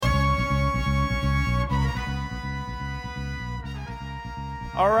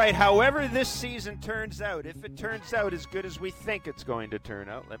All right, however this season turns out, if it turns out as good as we think it's going to turn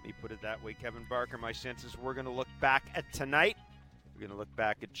out, let me put it that way, Kevin Barker, my sense is we're going to look back at tonight. We're going to look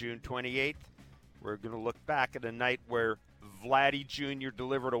back at June 28th. We're going to look back at a night where Vladdy Jr.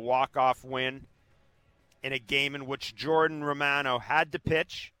 delivered a walk-off win in a game in which Jordan Romano had to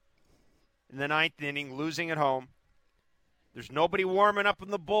pitch in the ninth inning, losing at home. There's nobody warming up in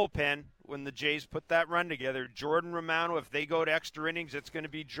the bullpen when the Jays put that run together. Jordan Romano, if they go to extra innings, it's going to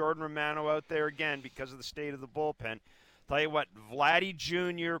be Jordan Romano out there again because of the state of the bullpen. Tell you what, Vladdy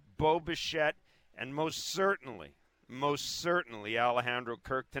Jr., Bo Bichette, and most certainly Alejandro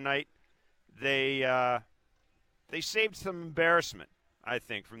Kirk tonight, they saved some embarrassment, I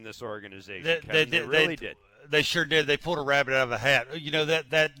think, from this organization. They really did. They sure did. They pulled a rabbit out of a hat. You know,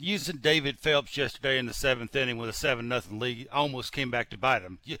 that using David Phelps yesterday in the seventh inning with a 7-0 lead almost came back to bite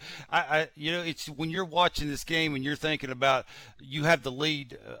them. It's when you're watching this game and you're thinking about you have the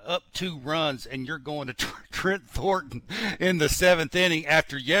lead up 2 runs and you're going to Trent Thornton in the seventh inning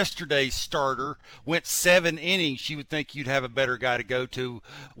after yesterday's starter went 7 innings. You would think you'd have a better guy to go to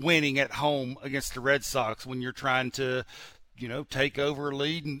winning at home against the Red Sox when you're trying to take over a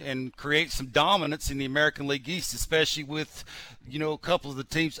lead and create some dominance in the American League East, especially with, a couple of the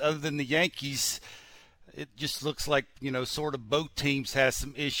teams other than the Yankees. It just looks like, sort of both teams have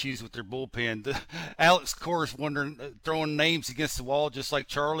some issues with their bullpen. Alex Cora is throwing names against the wall just like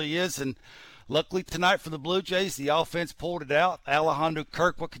Charlie is. And luckily tonight for the Blue Jays, the offense pulled it out. Alejandro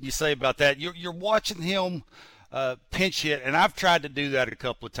Kirk, what can you say about that? You're watching him pinch hit, and I've tried to do that a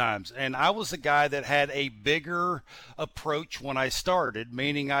couple of times. And I was a guy that had a bigger approach when I started,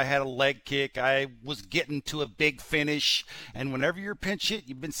 meaning I had a leg kick. I was getting to a big finish. And whenever you're pinch hit,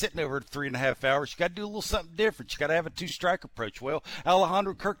 you've been sitting over 3.5 hours. You got to do a little something different. You got to have a 2-strike approach. Well,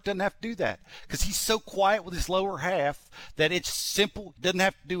 Alejandro Kirk doesn't have to do that because he's so quiet with his lower half that it's simple. Doesn't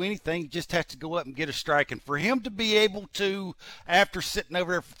have to do anything. He just has to go up and get a strike. And for him to be able to, after sitting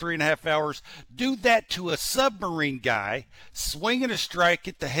over there for 3.5 hours, do that to a submarine guy, swinging a strike,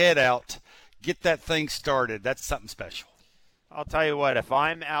 get the head out, get that thing started. That's something special. I'll tell you what, if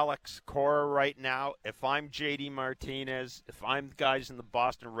I'm Alex Cora right now, if I'm J.D. Martinez, if I'm the guys in the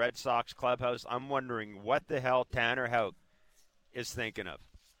Boston Red Sox clubhouse, I'm wondering what the hell Tanner Houck is thinking of.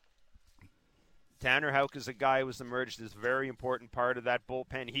 Tanner Houck is a guy who has emerged as a very important part of that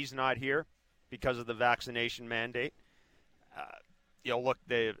bullpen. He's not here because of the vaccination mandate.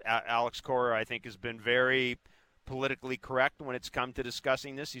 Alex Cora, I think, has been very politically correct when it's come to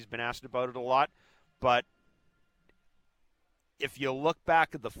discussing this. He's been asked about it a lot. But if you look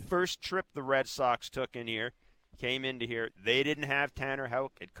back at the first trip the Red Sox came into here, they didn't have Tanner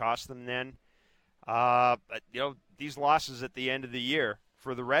Houck. It cost them then. These losses at the end of the year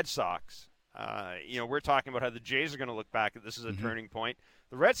for the Red Sox, we're talking about how the Jays are going to look back at this as a turning point.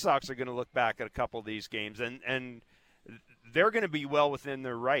 The Red Sox are going to look back at a couple of these games, and they're going to be well within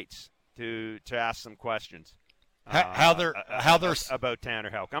their rights to ask some questions. How they're about Tanner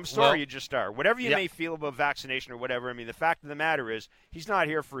Houck. I'm sorry you just are. Whatever you may feel about vaccination or whatever, I mean, the fact of the matter is he's not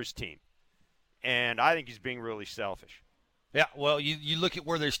here for his team. And I think he's being really selfish. Yeah, well, you look at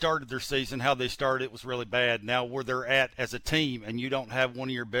where they started their season, how they started, it was really bad. Now where they're at as a team and you don't have one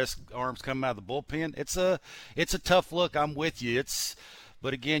of your best arms coming out of the bullpen, it's a tough look. I'm with you.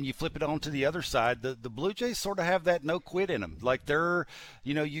 But again, you flip it on to the other side. The Blue Jays sort of have that no quit in them. Like they're,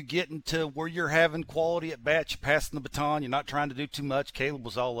 you get into where you're having quality at bat, you're passing the baton, you're not trying to do too much. Caleb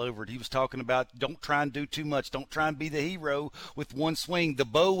was all over it. He was talking about don't try and do too much. Don't try and be the hero with one swing. The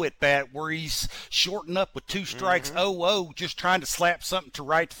Bo at bat where he's shorting up with 2 strikes, 0-0, just trying to slap something to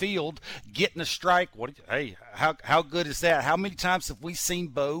right field, getting a strike. How good is that? How many times have we seen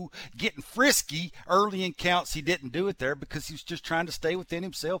Bo getting frisky early in counts? He didn't do it there because he was just trying to stay within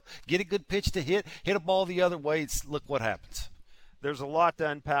himself, get a good pitch to hit a ball the other way. Look what happens. There's a lot to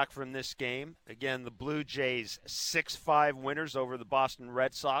unpack from this game. Again, the Blue Jays 6-5 winners over the Boston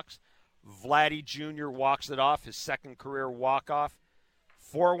Red Sox. Vladdy Jr. walks it off, his second career walk-off.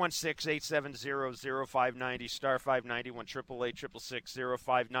 416-870-0590, star 591,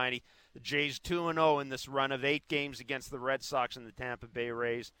 888-666-0590. The Jays 2-0 in this run of 8 games against the Red Sox and the Tampa Bay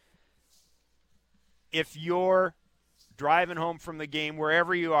Rays. If you're driving home from the game,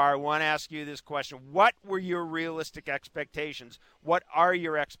 wherever you are, I want to ask you this question. What were your realistic expectations? What are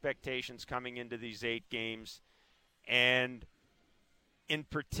your expectations coming into these 8 games? And in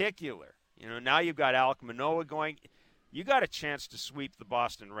particular, now you've got Alek Manoah going. You got a chance to sweep the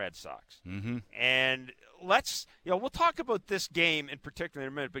Boston Red Sox. And we'll talk about this game in particular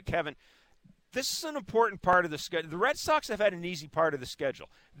in a minute. But, Kevin, This is an important part of the schedule. The Red Sox have had an easy part of the schedule.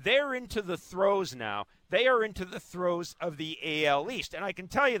 They're into the throes now. They are into the throes of the AL East. And I can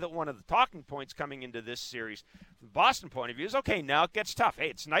tell you that one of the talking points coming into this series, from the Boston point of view, is, okay, now it gets tough. Hey,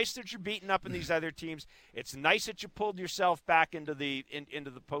 it's nice that you're beating up in these other teams. It's nice that you pulled yourself back into the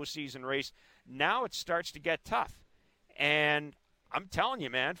postseason race. Now it starts to get tough. And I'm telling you,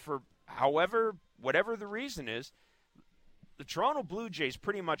 man, for whatever the reason is, the Toronto Blue Jays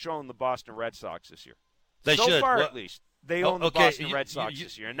pretty much own the Boston Red Sox this year. They so should. far, well, at least. They own the Boston Red Sox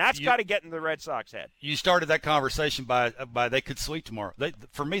this year, and that's got to get in the Red Sox head. You started that conversation by they could sweep tomorrow.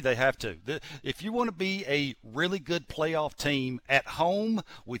 For me, they have to. If you want to be a really good playoff team at home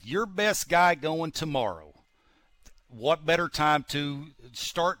with your best guy going tomorrow, what better time to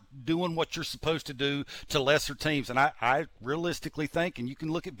start doing what you're supposed to do to lesser teams? And I realistically think, and you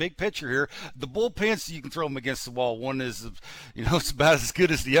can look at big picture here, the bullpens, you can throw them against the wall. One is, it's about as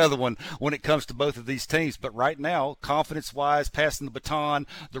good as the other one when it comes to both of these teams. But right now, confidence-wise, passing the baton,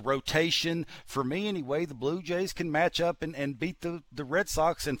 the rotation, for me anyway, the Blue Jays can match up and beat the Red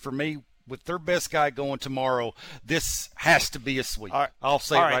Sox. And for me, with their best guy going tomorrow, this has to be a sweep. Right. I'll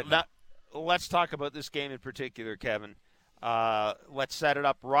say it right now. Let's talk about this game in particular, Kevin. Let's set it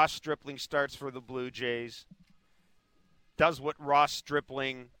up. Ross Stripling starts for the Blue Jays. Does what Ross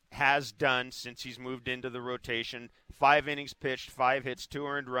Stripling has done since he's moved into the rotation. 5 innings pitched, 5 hits, 2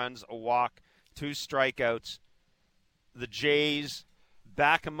 earned runs, a walk, 2 strikeouts. The Jays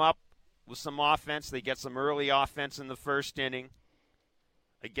back him up with some offense. They get some early offense in the first inning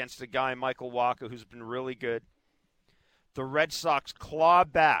against a guy, Michael Wacha, who's been really good. The Red Sox claw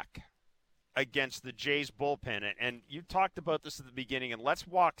back against the Jays bullpen. And you talked about this at the beginning, and let's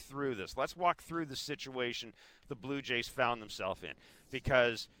walk through this. Let's walk through the situation the Blue Jays found themselves in,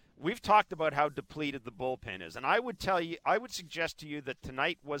 because we've talked about how depleted the bullpen is. And I would suggest to you that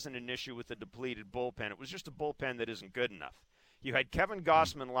tonight wasn't an issue with the depleted bullpen. It was just a bullpen that isn't good enough. You had Kevin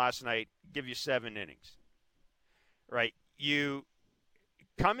Gausman last night give you 7 innings, right? You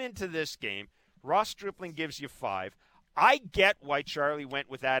come into this game, Ross Stripling gives you 5. I get why Charlie went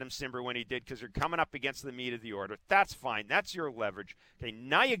with Adam Cimber when he did, because they're coming up against the meat of the order. That's fine. That's your leverage. Okay,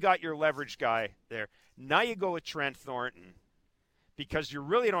 now you got your leverage guy there. Now you go with Trent Thornton, because you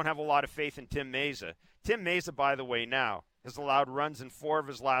really don't have a lot of faith in Tim Mayza. Tim Mayza, by the way, now has allowed runs in 4 of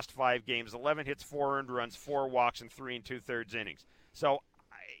his last 5 games, 11 hits, 4 earned runs, 4 walks, and 3 2/3 innings. So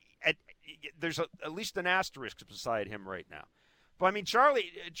there's at least an asterisk beside him right now. But, I mean,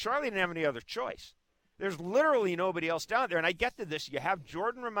 Charlie didn't have any other choice. There's literally nobody else down there. And I get to this. You have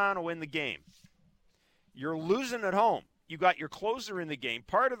Jordan Romano in the game. You're losing at home. You got your closer in the game.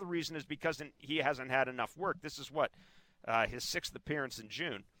 Part of the reason is because he hasn't had enough work. This is his 6th appearance in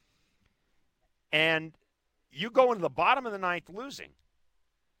June. And you go into the bottom of the 9th losing.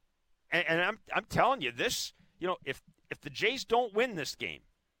 And I'm telling you, this, if the Jays don't win this game,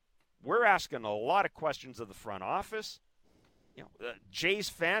 we're asking a lot of questions of the front office. Jays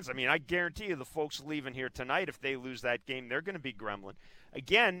fans, I mean, I guarantee you the folks leaving here tonight, if they lose that game, they're going to be grumbling.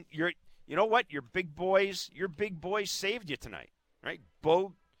 Again, you know what? Your big boys saved you tonight, right?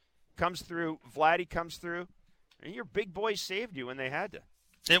 Bo comes through, Vladdy comes through, and your big boys saved you when they had to.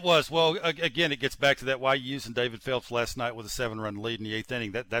 It was. Well, again, it gets back to that, why you using David Phelps last night with a 7-run lead in the 8th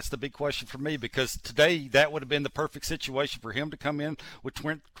inning. That's the big question for me, because today that would have been the perfect situation for him to come in with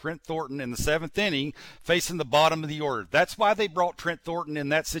Trent Thornton in the 7th inning facing the bottom of the order. That's why they brought Trent Thornton in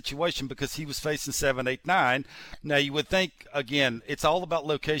that situation, because he was facing 7, 8, 9. Now, you would think, again, it's all about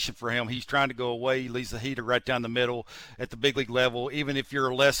location for him. He's trying to go away. He leaves the heater right down the middle at the big league level. Even if you're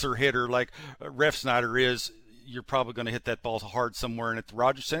a lesser hitter like Refsnyder is, you're probably going to hit that ball hard somewhere. And at the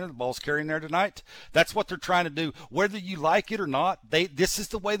Rogers Center, the ball's carrying there tonight. That's what they're trying to do. Whether you like it or not, this is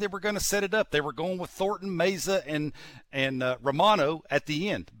the way they were going to set it up. They were going with Thornton, Mayza, and Romano at the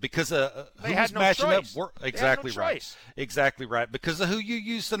end, because they had no matching choice. Up. Exactly right. Choice. Exactly right. Because of who you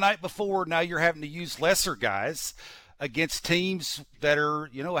used the night before, now you're having to use lesser guys against teams that are,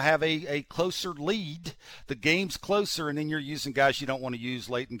 have a closer lead. The game's closer, and then you're using guys you don't want to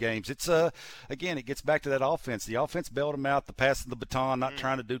use late in games. It's again, it gets back to that offense. The offense bailed them out, the passing the baton, not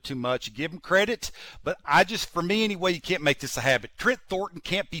trying to do too much. You give them credit, but for me anyway, you can't make this a habit. Trent Thornton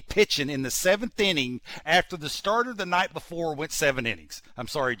can't be pitching in the 7th inning after the starter the night before went 7 innings. I'm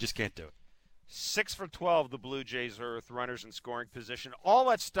sorry, you just can't do it. 6 for 12, the Blue Jays are with runners in scoring position. All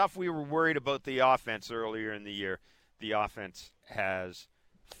that stuff we were worried about the offense earlier in the year. The offense has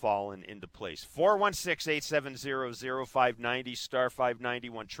fallen into place. 416-870-0590, star 590,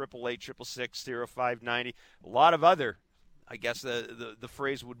 1-888-666-0590. A lot of other, I guess the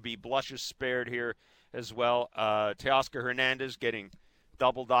phrase would be blushes spared here as well. Teoscar Hernandez getting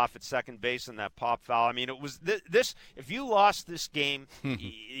doubled off at second base in that pop foul. I mean, it was this. If you lost this game,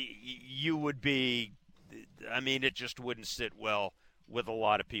 you would be. I mean, it just wouldn't sit well with a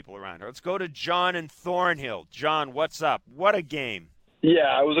lot of people around her. Let's go to John in Thornhill. John, what's up? What a game!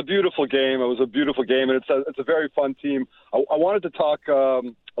 Yeah, it was a beautiful game. And it's a very fun team. I wanted to talk a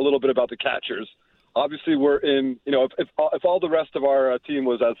little bit about the catchers. Obviously, we're in. If all the rest of our team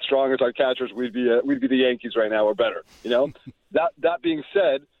was as strong as our catchers, we'd be the Yankees right now or better. That being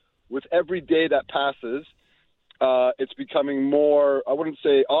said, with every day that passes, it's becoming more. I wouldn't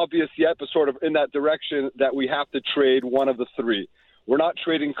say obvious yet, but sort of in that direction that we have to trade one of the three. We're not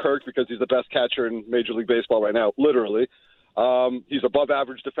trading Kirk because he's the best catcher in Major League Baseball right now, literally. He's above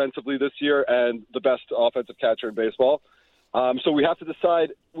average defensively this year and the best offensive catcher in baseball. So we have to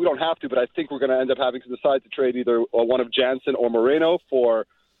decide. We don't have to, but I think we're going to end up having to decide to trade either one of Jansen or Moreno for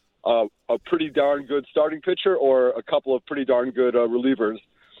a pretty darn good starting pitcher or a couple of pretty darn good relievers.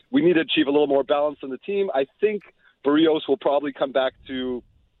 We need to achieve a little more balance in the team. I think Barrios will probably come back to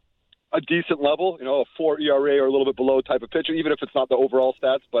a decent level, a 4 ERA or a little bit below type of pitcher, even if it's not the overall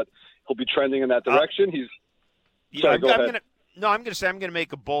stats, but he'll be trending in that direction. I'm going to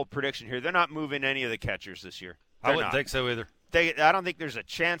make a bold prediction here. They're not moving any of the catchers this year. I wouldn't think so either. I don't think there's a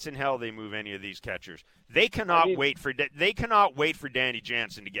chance in hell they move any of these catchers. They cannot wait for Danny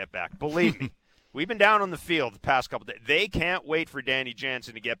Jansen to get back. Believe me, we've been down on the field the past couple of days. They can't wait for Danny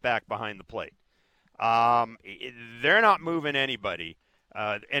Jansen to get back behind the plate. They're not moving anybody,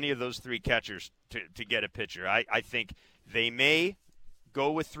 any of those three catchers to get a pitcher. I think they may go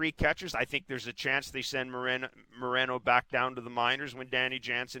with three catchers. I think there's a chance they send Moreno back down to the minors when Danny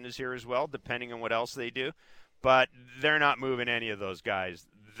Jansen is here as well, depending on what else they do. But they're not moving any of those guys.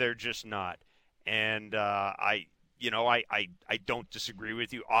 They're just not. And I don't disagree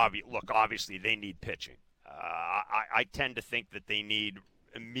with you. Obviously they need pitching. I tend to think that they need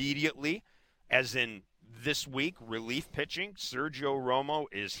immediately, as in this week, relief pitching. Sergio Romo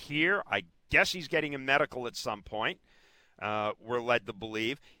is here. I guess he's getting a medical at some point. We're led to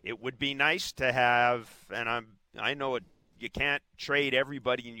believe it would be nice to have, and I know it. You can't trade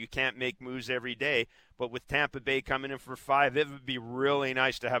everybody and you can't make moves every day, but with Tampa Bay coming in for 5, it would be really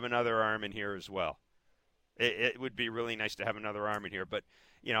nice to have another arm in here as well. It would be really nice to have another arm in here, but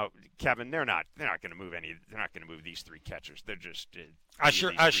Kevin, they're not going to move any. They're not going to move these three catchers. They're just. I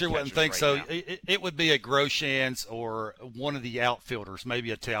sure wouldn't think so. It would be a Groshans or one of the outfielders, maybe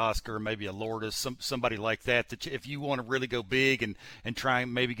a Teoscar, maybe a Lourdes, somebody like that. That if you want to really go big and try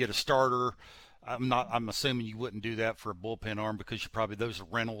and maybe get a starter. I'm assuming you wouldn't do that for a bullpen arm because those are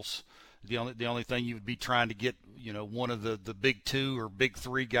rentals. The only thing you would be trying to get, one of the big 2 or big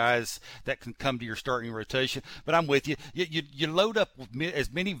 3 guys that can come to your starting rotation. But I'm with you. You load up with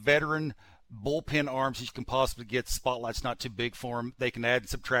as many veteran bullpen arms as you can possibly get. The spotlight's not too big for them. They can add and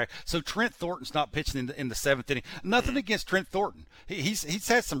subtract. So Trent Thornton's not pitching in the 7th inning. Nothing against Trent Thornton. He's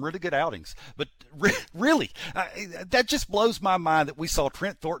had some really good outings. But really, that just blows my mind that we saw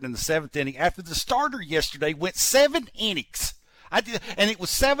Trent Thornton in the 7th inning after the starter yesterday went 7 innings. And it was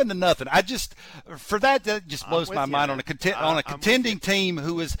 7-0. That just blows my mind on a contending team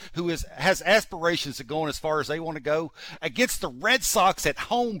who has aspirations of going as far as they want to go against the Red Sox at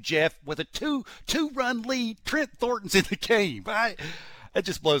home, Jeff, with a two-run lead. Trent Thornton's in the game. That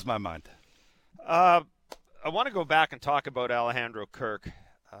just blows my mind. I want to go back and talk about Alejandro Kirk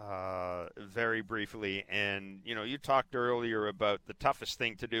very briefly. And you talked earlier about the toughest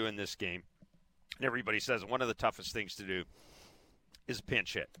thing to do in this game, and everybody says one of the toughest things to do is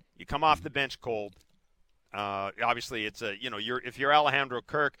pinch hit. You come off the bench cold. Obviously, it's if you're Alejandro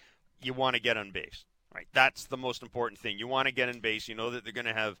Kirk, you want to get on base, right? That's the most important thing. You want to get on base. You know that they're going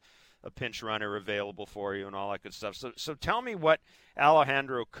to have a pinch runner available for you and all that good stuff. So tell me what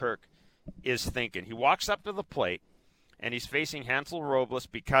Alejandro Kirk is thinking. He walks up to the plate, and he's facing Hansel Robles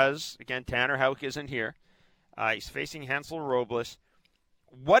because, again, Tanner Houck isn't here. He's facing Hansel Robles.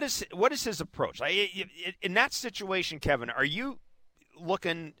 What is his approach? In that situation, Kevin, are you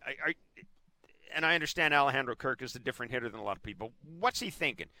looking, and I understand Alejandro Kirk is a different hitter than a lot of people. What's he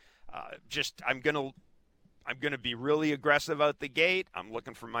thinking? I'm gonna be really aggressive out the gate. I'm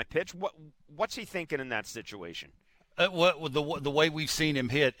looking for my pitch. What's he thinking in that situation? The way we've seen him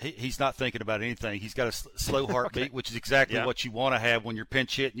hit, he's not thinking about anything. He's got a slow heartbeat, okay. Which is exactly what you want to have when you're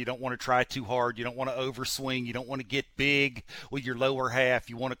pinch hitting. You don't want to try too hard. You don't want to overswing. You don't want to get big with your lower half.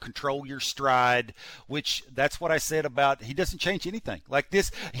 You want to control your stride, which that's what I said about he doesn't change anything. Like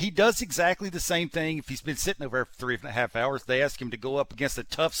this, he does exactly the same thing. If he's been sitting over there for 3.5 hours, they ask him to go up against a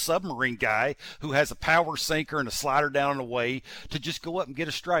tough submarine guy who has a power sinker and a slider down and away to just go up and get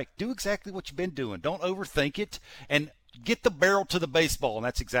a strike. Do exactly what you've been doing. Don't overthink it. And get the barrel to the baseball, and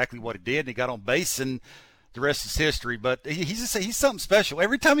that's exactly what he did. And he got on base, and the rest is history. But he's something special.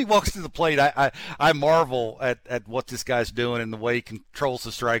 Every time he walks to the plate, I marvel at what this guy's doing and the way he controls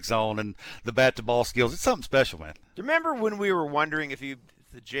the strike zone and the bat-to-ball skills. It's something special, man. Do you remember when we were wondering if the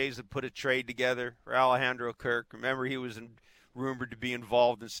Jays had put a trade together for Alejandro Kirk? Remember he was rumored to be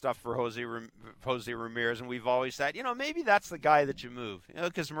involved in stuff for Jose Ramirez, and we've always said, maybe that's the guy that you move,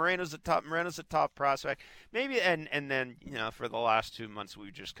 because Moreno's a top prospect. Maybe, and then, for the last 2 months,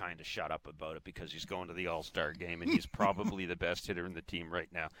 we've just kind of shut up about it because he's going to the All-Star game, and he's probably the best hitter in the team right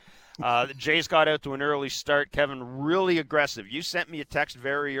now. The Jays got out to an early start, Kevin, really aggressive. You sent me a text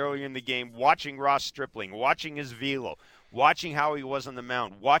very early in the game, watching Ross Stripling, watching his velo, watching how he was on the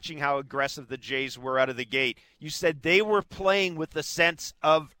mound, watching how aggressive the Jays were out of the gate. You said they were playing with a sense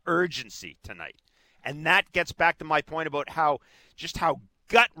of urgency tonight. And that gets back to my point about how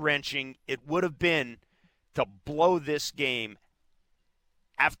gut-wrenching it would have been to blow this game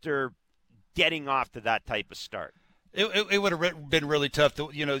after getting off to that type of start. It would have been really tough.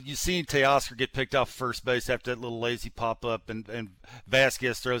 You seen Teoscar get picked off first base after that little lazy pop-up, and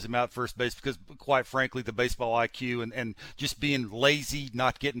Vasquez throws him out first base because, quite frankly, the baseball IQ and just being lazy,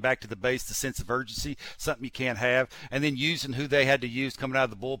 not getting back to the base, the sense of urgency, something you can't have. And then using who they had to use coming out of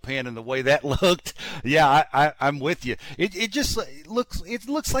the bullpen and the way that looked. Yeah, I'm with you. It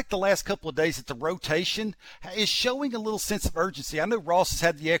looks like the last couple of days that the rotation is showing a little sense of urgency. I know Ross has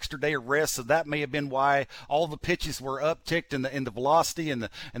had the extra day of rest, so that may have been why all the pitches were upticked in the velocity and the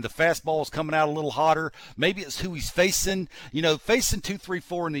fastball is coming out a little hotter. Maybe it's who he's facing. Facing 2, 3,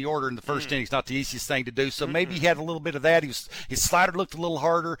 4 in the order in the first inning is not the easiest thing to do. So maybe he had a little bit of that. His slider looked a little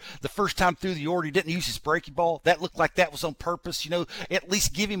harder. The first time through the order, he didn't use his breaking ball. That looked like that was on purpose. At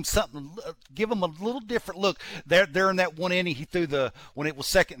least give him something, give him a little different look. There in that one inning, he threw when it was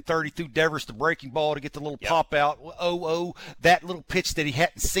 2nd and 3rd, he threw Devers the breaking ball to get the little pop out. That little pitch that he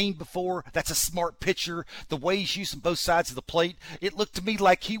hadn't seen before. That's a smart pitcher. The way he's using both sides of the plate, it looked to me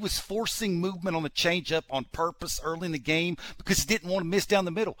like he was forcing movement on the changeup on purpose early in the game because he didn't want to miss down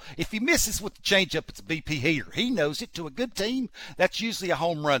the middle. If he misses with the changeup, it's a BP heater. He knows it. To a good team, that's usually a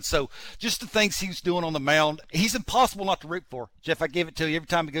home run. So just the things he was doing on the mound, he's impossible not to root for. Jeff, I give it to you. Every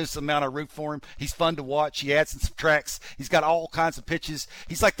time he goes to the mound, I root for him. He's fun to watch. He adds and subtracts. He's got all kinds of pitches.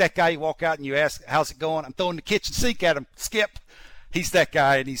 He's like that guy you walk out and you ask, how's it going? I'm throwing the kitchen sink at him. Skip. He's that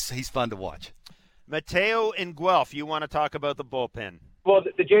guy, and he's fun to watch. Mateo in Guelph, you want to talk about the bullpen? Well,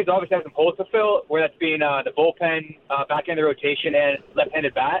 the Jays obviously have some holes to fill, where that's being the bullpen, back end of the rotation, and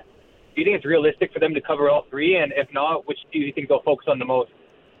left-handed bat. Do you think it's realistic for them to cover all three? And if not, which do you think they'll focus on the most?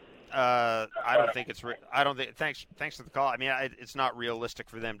 I don't think it's. I don't think. Thanks for the call. I mean, it's not realistic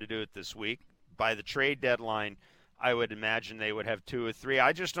for them to do it this week. By the trade deadline, I would imagine they would have 2 or 3.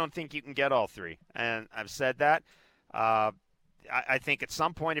 I just don't think you can get all 3. And I've said that. I think at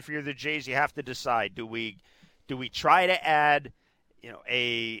some point, if you're the Jays, you have to decide: do we try to add, do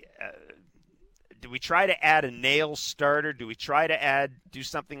we try to add a nail starter? Do we try to do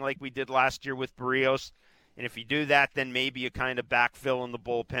something like we did last year with Barrios? And if you do that, then maybe you kind of backfill in the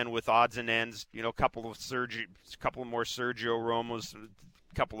bullpen with odds and ends. A couple more Sergio Romos,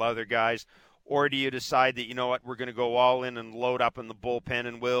 a couple other guys. Or do you decide that, we're going to go all in and load up in the bullpen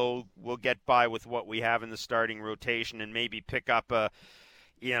and we'll get by with what we have in the starting rotation and maybe pick up a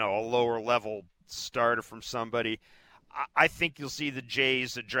lower level starter from somebody? I think you'll see the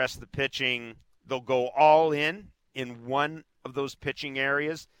Jays address the pitching. They'll go all in one of those pitching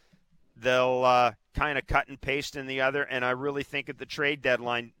areas. They'll kind of cut and paste in the other. And I really think at the trade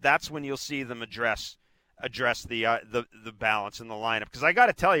deadline, that's when you'll see them address the balance in the lineup. Because I got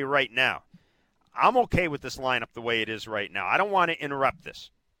to tell you right now, I'm okay with this lineup the way it is right now. I don't want to interrupt this.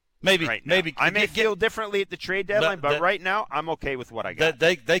 Maybe. I may feel differently at the trade deadline, but right now I'm okay with what I got.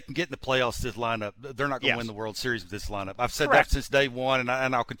 They can get in the playoffs this lineup. They're not going to win the World Series with this lineup. I've said Correct. that since day one,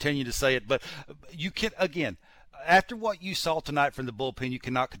 and I'll continue to say it. But you can, again, after what you saw tonight from the bullpen, you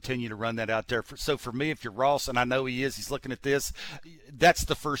cannot continue to run that out there. So for me, if you're Ross, and I know he's looking at this, that's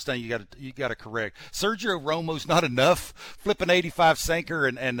the first thing you got to correct. Sergio Romo's not enough. Flipping 85 sinker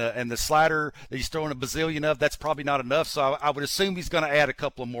and the slider that he's throwing a bazillion of, that's probably not enough. So I would assume he's going to add a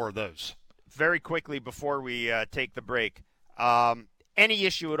couple of more of those. Very quickly before we take the break, any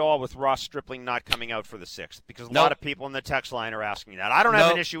issue at all with Ross Stripling not coming out for the 6th? Because a lot of people in the text line are asking that. I don't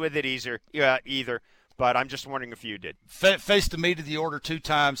have an issue with it either. But I'm just wondering if you did. Faced the meat of the order 2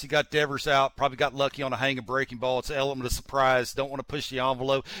 times. He got Devers out. Probably got lucky on a hanging breaking ball. It's an element of surprise. Don't want to push the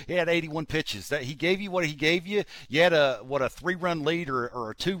envelope. He had 81 pitches. That he gave you what he gave you. You had a 3-run lead or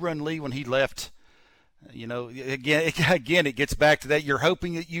a 2-run lead when he left. You know, again, it gets back to that. You're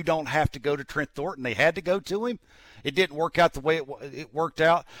hoping that you don't have to go to Trent Thornton. They had to go to him. It didn't work out the way it worked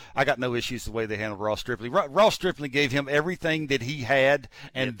out. I got no issues the way they handled Ross Stripling. Ross Stripling gave him everything that he had,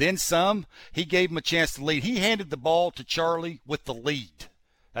 and then some. He gave him a chance to lead. He handed the ball to Charlie with the lead.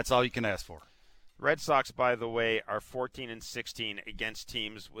 That's all you can ask for. Red Sox, by the way, are 14-16 against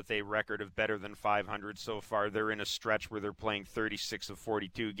teams with a record of better than 500 so far. They're in a stretch where they're playing 36 of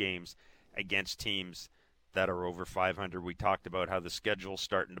 42 games against teams that are over 500. We talked about how the schedule's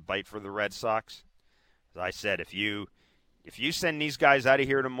starting to bite for the Red Sox. As I said, if you send these guys out of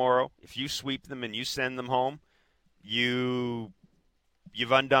here tomorrow, if you sweep them and you send them home, you've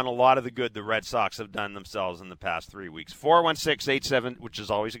undone a lot of the good the Red Sox have done themselves in the past 3 weeks. 416-87, which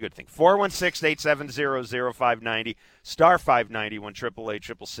is always a good thing. 416-870-0590, star 590,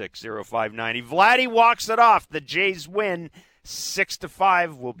 1-888-666-0590. Vladdy walks it off. The Jays win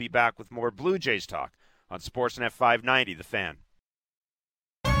 6-5. We'll be back with more Blue Jays talk on Sportsnet 590, The Fan.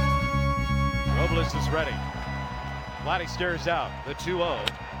 Robles is ready. Vladdy stares out. The 2-0.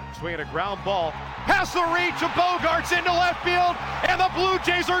 Swinging a ground ball. Past the reach of Bogarts into left field. And the Blue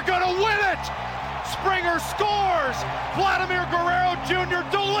Jays are going to win it. Springer scores. Vladimir Guerrero Jr.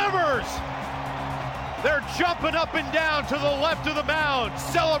 delivers. They're jumping up and down to the left of the mound,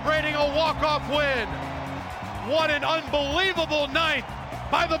 celebrating a walk-off win. What an unbelievable night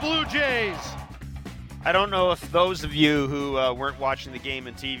by the Blue Jays. I don't know if those of you who weren't watching the game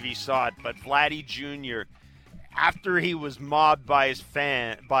on TV saw it, but Vladdy Jr., after he was mobbed by his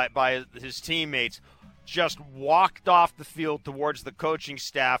by his teammates, just walked off the field towards the coaching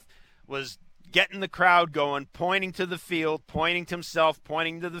staff, was getting the crowd going, pointing to the field, pointing to himself,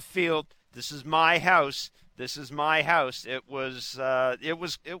 pointing to the field. This is my house. This is my house. It was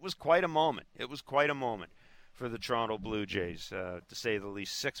quite a moment. It was quite a moment for the Toronto Blue Jays, to say the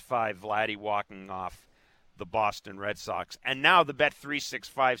least. 6-5 Vladdy walking off the Boston Red Sox. And now the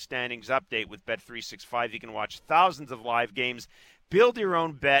Bet365 standings update. With Bet365, you can watch thousands of live games, build your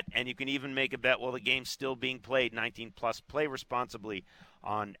own bet, and you can even make a bet while the game's still being played. 18 plus. Play responsibly.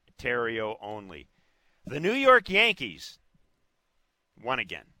 Ontario only. The New York Yankees won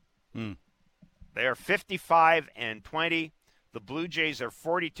again. They are 55-20. The Blue Jays are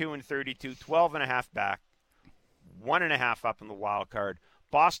 42-32, 12.5 back, 1.5 up in the wild card.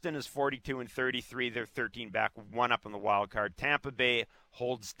 Boston is 42-33. They're 13 back, 1 up in the wild card. Tampa Bay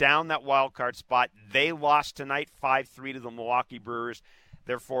holds down that wild card spot. They lost tonight 5-3 to the Milwaukee Brewers.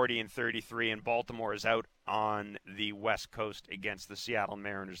 They're 40-33, and Baltimore is out on the West Coast against the Seattle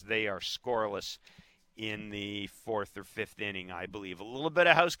Mariners. They are scoreless in the 4th or 5th inning, I believe. A little bit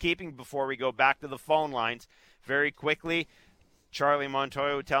of housekeeping before we go back to the phone lines. Very quickly, Charlie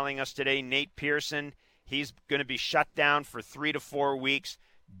Montoyo telling us today, Nate Pearson, he's going to be shut down for 3 to 4 weeks.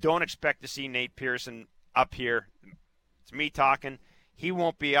 Don't expect to see Nate Pearson up here. It's me talking. He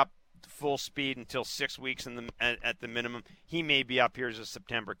won't be up to full speed until 6 weeks at the minimum. He may be up here as a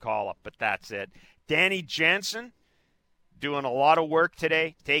September call-up, but that's it. Danny Jansen doing a lot of work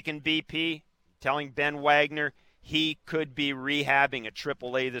today, taking BP, telling Ben Wagner he could be rehabbing at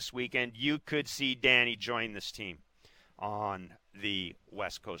AAA this weekend. You could see Danny join this team on the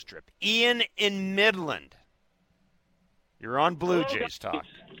West Coast trip. Ian in Midland. You're on Blue Jays Talk.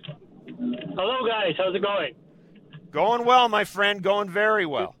 Hello, guys. How's it going? Going well, my friend. Going very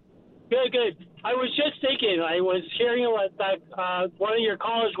well. Good, good. I was just thinking, I was hearing what that one of your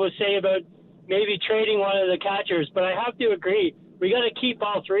callers was saying about maybe trading one of the catchers, but I have to agree. We got to keep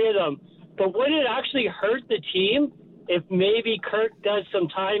all three of them. But would it actually hurt the team if maybe Kirk does some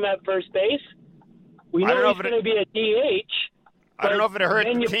time at first base? We know he's going to be a DH. I don't know if it hurt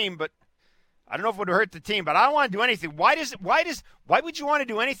the team, but I don't know if it would hurt the team. But I don't want to do anything. Why would you want to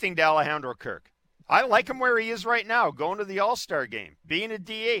do anything to Alejandro Kirk? I like him where he is right now, going to the All-Star game, being a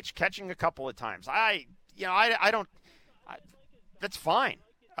DH, catching a couple of times. That's fine.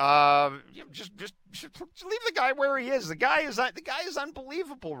 Just leave the guy where he is. The guy is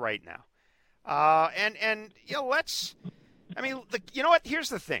unbelievable right now. You know what? Here's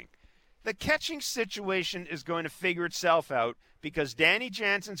the thing. The catching situation is going to figure itself out because Danny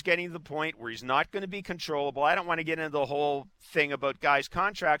Jansen's getting to the point where he's not going to be controllable. I don't want to get into the whole thing about guys'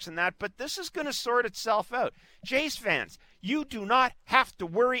 contracts and that, but this is going to sort itself out. Jays fans, you do not have to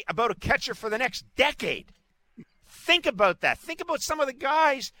worry about a catcher for the next decade. Think about that. Think about some of the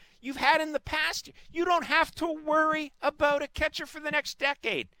guys you've had in the past. You don't have to worry about a catcher for the next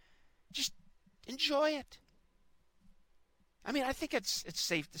decade. Just enjoy it. I mean, I think it's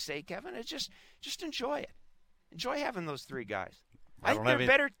safe to say, Kevin, it's just enjoy it. Enjoy having those three guys. I think they're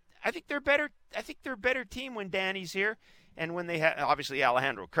better. I think they're a better team when Danny's here. And when they have, obviously,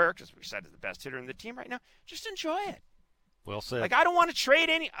 Alejandro Kirk, as we said, is the best hitter in the team right now, just enjoy it. Well said. Like, I don't want to trade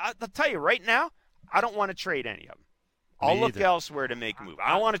any. I'll tell you right now, I don't want to trade any of them. I'll look elsewhere to make a move.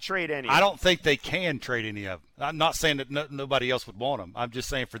 I don't want to trade any of them. I don't think they can trade any of them. I'm not saying that nobody else would want them. I'm just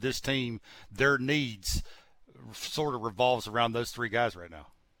saying for this team, their needs sort of revolves around those three guys right now.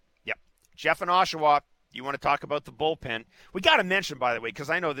 Yep. Jeff in Oshawa, you want to talk about the bullpen? We got to mention, by the way, because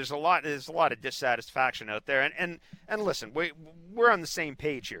I know there's a lot of dissatisfaction out there. And listen, we're on the same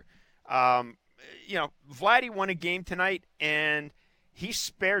page here. Vladdy won a game tonight, and he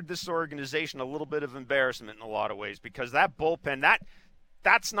spared this organization a little bit of embarrassment in a lot of ways, because that bullpen,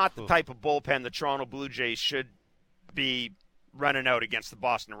 that's not the type of bullpen the Toronto Blue Jays should be running out against the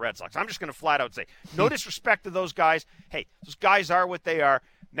Boston Red Sox. I'm just going to flat out say, no disrespect to those guys. Hey, those guys are what they are.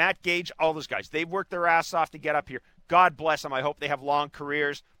 Matt Gage, all those guys, they've worked their ass off to get up here. God bless them. I hope they have long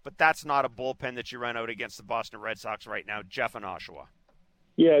careers, but that's not a bullpen that you run out against the Boston Red Sox right now. Jeff in Oshawa.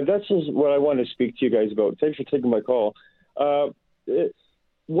 Yeah, that's just what I want to speak to you guys about. Thanks for taking my call.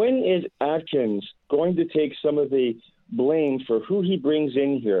 When is Atkins going to take some of the blame for who he brings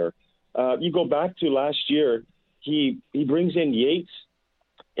in here? You go back to last year, he brings in Yates,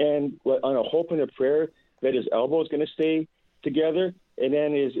 and on a hope and a prayer that his elbow is going to stay together, and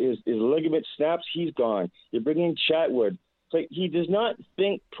then his ligament snaps, he's gone. You bring in Chatwood. It's like he does not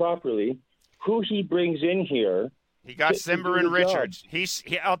think properly who he brings in here. He got Simber and Richards.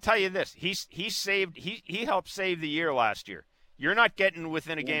 I'll tell you this. He helped save the year last year. You're not getting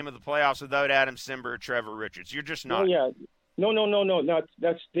within a game of the playoffs without Adam Simber or Trevor Richards. You're just not. No.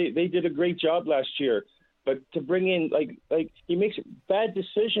 They did a great job last year, but to bring in like he makes bad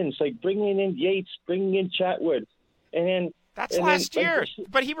decisions, like bringing in Yates, bringing in Chatwood, and then that's last year.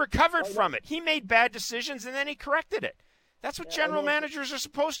 But he recovered from it. He made bad decisions and then he corrected it. That's what general managers are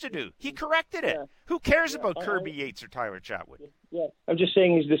supposed to do. He corrected it. Who cares about Kirby Yates or Tyler Chatwood? Yeah, I'm just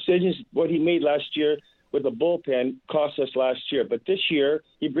saying his decisions, what he made last year with the bullpen, cost us last year. But this year,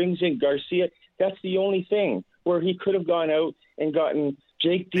 he brings in Garcia. That's the only thing where he could have gone out and gotten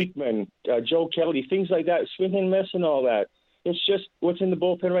Jake Diekman, Joe Kelly, things like that, swing and miss and all that. It's just what's in the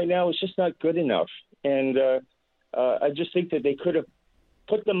bullpen right now is just not good enough. And I just think that they could have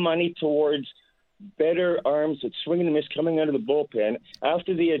put the money towards better arms at swing and miss coming out of the bullpen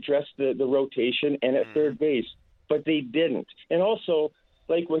after they addressed the rotation and at third base. But they didn't. And also,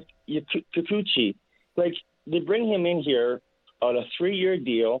 like with Kikuchi, like they bring him in here on a 3-year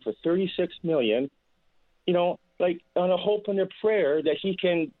deal for $36 million, like on a hope and a prayer that he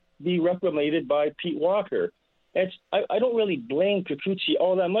can be reprimanded by Pete Walker. I don't really blame Kikuchi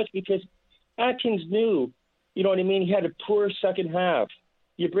all that much because Atkins knew, you know what I mean, he had a poor second half.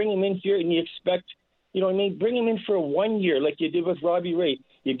 You bring him in here and you expect, you know what I mean, bring him in for 1 year like you did with Robbie Ray.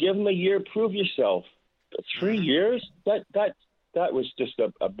 You give him a year, prove yourself. But 3 years? That was just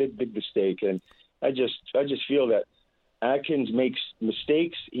a big mistake. And I just feel that Atkins makes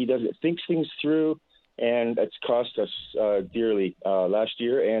mistakes. He doesn't think things through, and it's cost us dearly last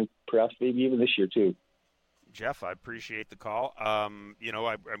year and perhaps maybe even this year too. Jeff, I appreciate the call. I'm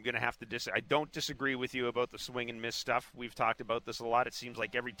going to have to I don't disagree with you about the swing and miss stuff. We've talked about this a lot. It seems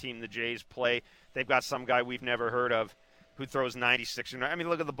like every team the Jays play, they've got some guy we've never heard of who throws 96. I mean,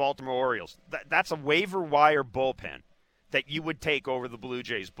 look at the Baltimore Orioles. That's a waiver wire bullpen that you would take over the Blue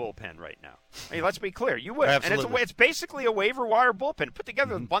Jays bullpen right now. I mean, let's be clear. You would. Absolutely. And it's basically a waiver wire bullpen. Put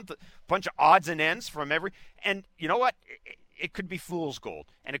together a bunch of odds and ends from every – and you know what? It could be fool's gold,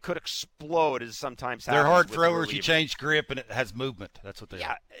 and it could explode as sometimes happens. They're hard throwers. You change grip, and it has movement. That's what they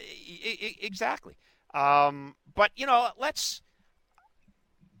are. Yeah, exactly. But, let's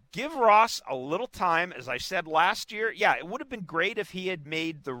give Ross a little time. As I said last year, yeah, it would have been great if he had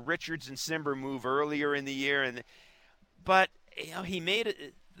made the Richards and Simber move earlier in the year. But he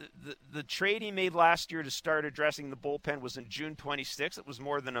made the trade he made last year to start addressing the bullpen was in June 26th. It was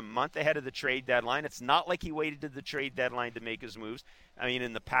more than a month ahead of the trade deadline. It's not like he waited to the trade deadline to make his moves. I mean,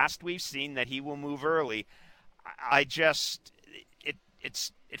 in the past we've seen that he will move early. It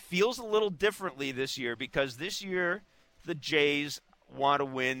feels a little differently this year because this year the Jays want to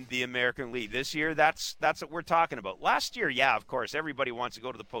win the American League. This year that's what we're talking about. Last year, yeah, of course, everybody wants to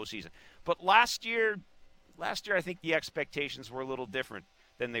go to the postseason. But last year I think the expectations were a little different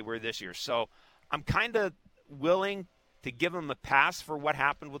than they were this year. So I'm kind of willing to give him a pass for what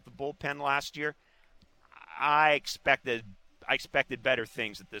happened with the bullpen last year. I expected better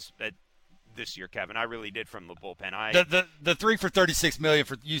things at this year, Kevin. I really did from the bullpen. The 3 for $36 million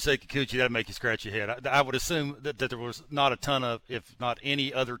for Yusei Kikuchi, that'd make you scratch your head. I would assume that there was not a ton of, if not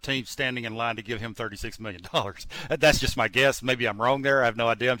any other team standing in line to give him $36 million. That's just my guess. Maybe I'm wrong there. I have no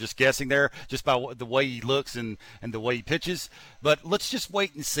idea. I'm just guessing there just by the way he looks and the way he pitches. But let's just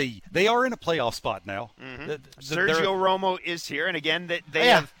wait and see. They are in a playoff spot now. Mm-hmm. Sergio Romo is here, and again, they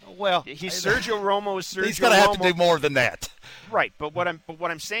have. Well, he's Sergio Romo. Is Sergio he's going to have to do more than that, right? But what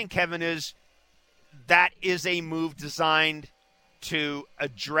I'm saying, Kevin, is that is a move designed to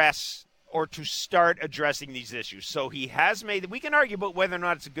address or to start addressing these issues. So he has made. We can argue about whether or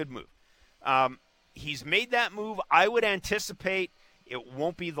not it's a good move. He's made that move. I would anticipate it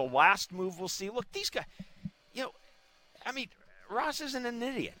won't be the last move we'll see. Look, these guys. Ross isn't an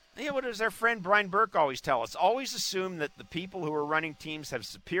idiot. What does our friend Brian Burke always tell us? Always assume that the people who are running teams have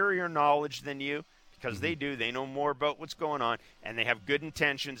superior knowledge than you, because they do. They know more about what's going on, and they have good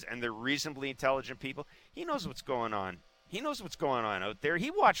intentions, and they're reasonably intelligent people. He knows what's going on. He knows what's going on out there. He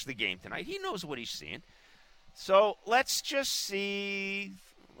watched the game tonight. He knows what he's seeing. So let's just see.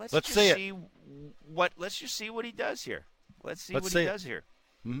 Let's just see what he does here. Let's see what he does here.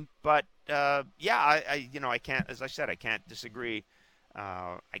 Mm-hmm. But I can't. As I said, I can't disagree.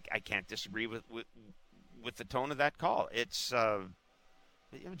 I can't disagree with the tone of that call. It's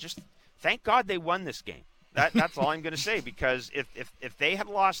just thank God they won this game. That's all I'm going to say, because if they had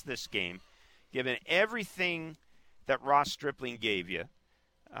lost this game, given everything that Ross Stripling gave you,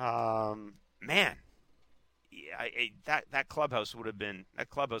 that clubhouse would have been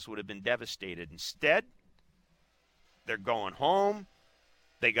devastated. Instead, they're going home.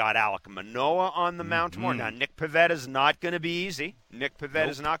 They got Alek Manoah on the mound tomorrow. Now, Nick Pavetta's not going to be easy.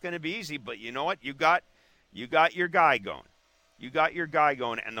 But you know what? You got your guy going.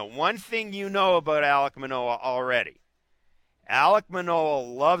 And the one thing you know about Alek Manoah already, Alek Manoah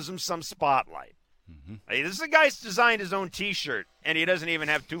loves him some spotlight. Mm-hmm. Hey, this is a guy who's designed his own T-shirt, and he doesn't even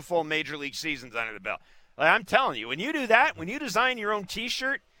have 2 full major league seasons under the belt. I'm telling you, when you do that, when you design your own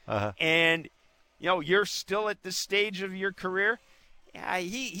T-shirt, and you're still at this stage of your career, yeah,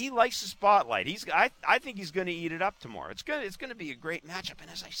 he likes the spotlight. I think he's going to eat it up tomorrow. It's going to be a great matchup. And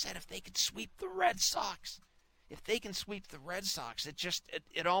as I said, if they could sweep the Red Sox, you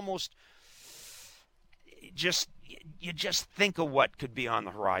just think of what could be on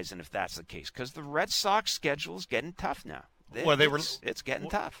the horizon if that's the case. Because the Red Sox schedule is getting tough now. It's getting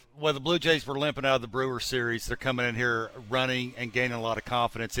tough. Well, the Blue Jays were limping out of the Brewers series. They're coming in here running and gaining a lot of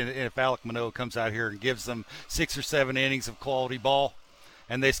confidence. And if Alek Manoah comes out here and gives them 6 or 7 innings of quality ball,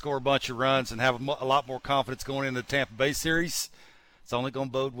 and they score a bunch of runs and have a lot more confidence going into the Tampa Bay series, it's only going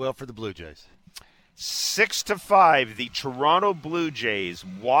to bode well for the Blue Jays. 6-5, the Toronto Blue Jays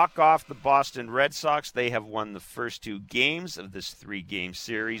walk off the Boston Red Sox. They have won the first 2 games of this 3-game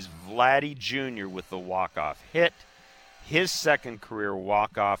series. Vladdy Jr. with the walk-off hit. His second career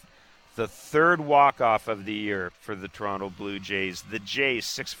walk-off, the 3rd walk-off of the year for the Toronto Blue Jays. The Jays,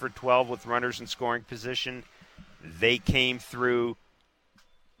 6 for 12 with runners in scoring position. They came through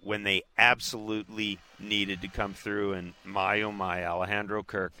when they absolutely needed to come through, and my, oh my, Alejandro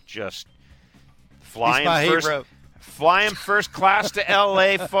Kirk just flying first class to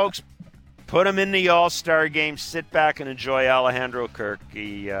L.A., folks. Put him in the All-Star game. Sit back and enjoy Alejandro Kirk.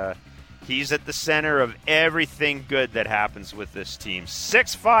 He's at the center of everything good that happens with this team.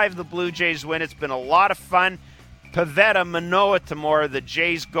 6-5, the Blue Jays win. It's been a lot of fun. Pivetta, Manoah tomorrow. The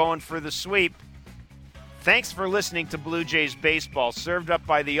Jays going for the sweep. Thanks for listening to Blue Jays Baseball, served up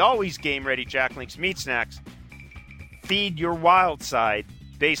by the always game-ready Jack Link's Meat Snacks. Feed your wild side,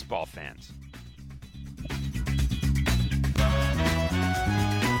 baseball fans.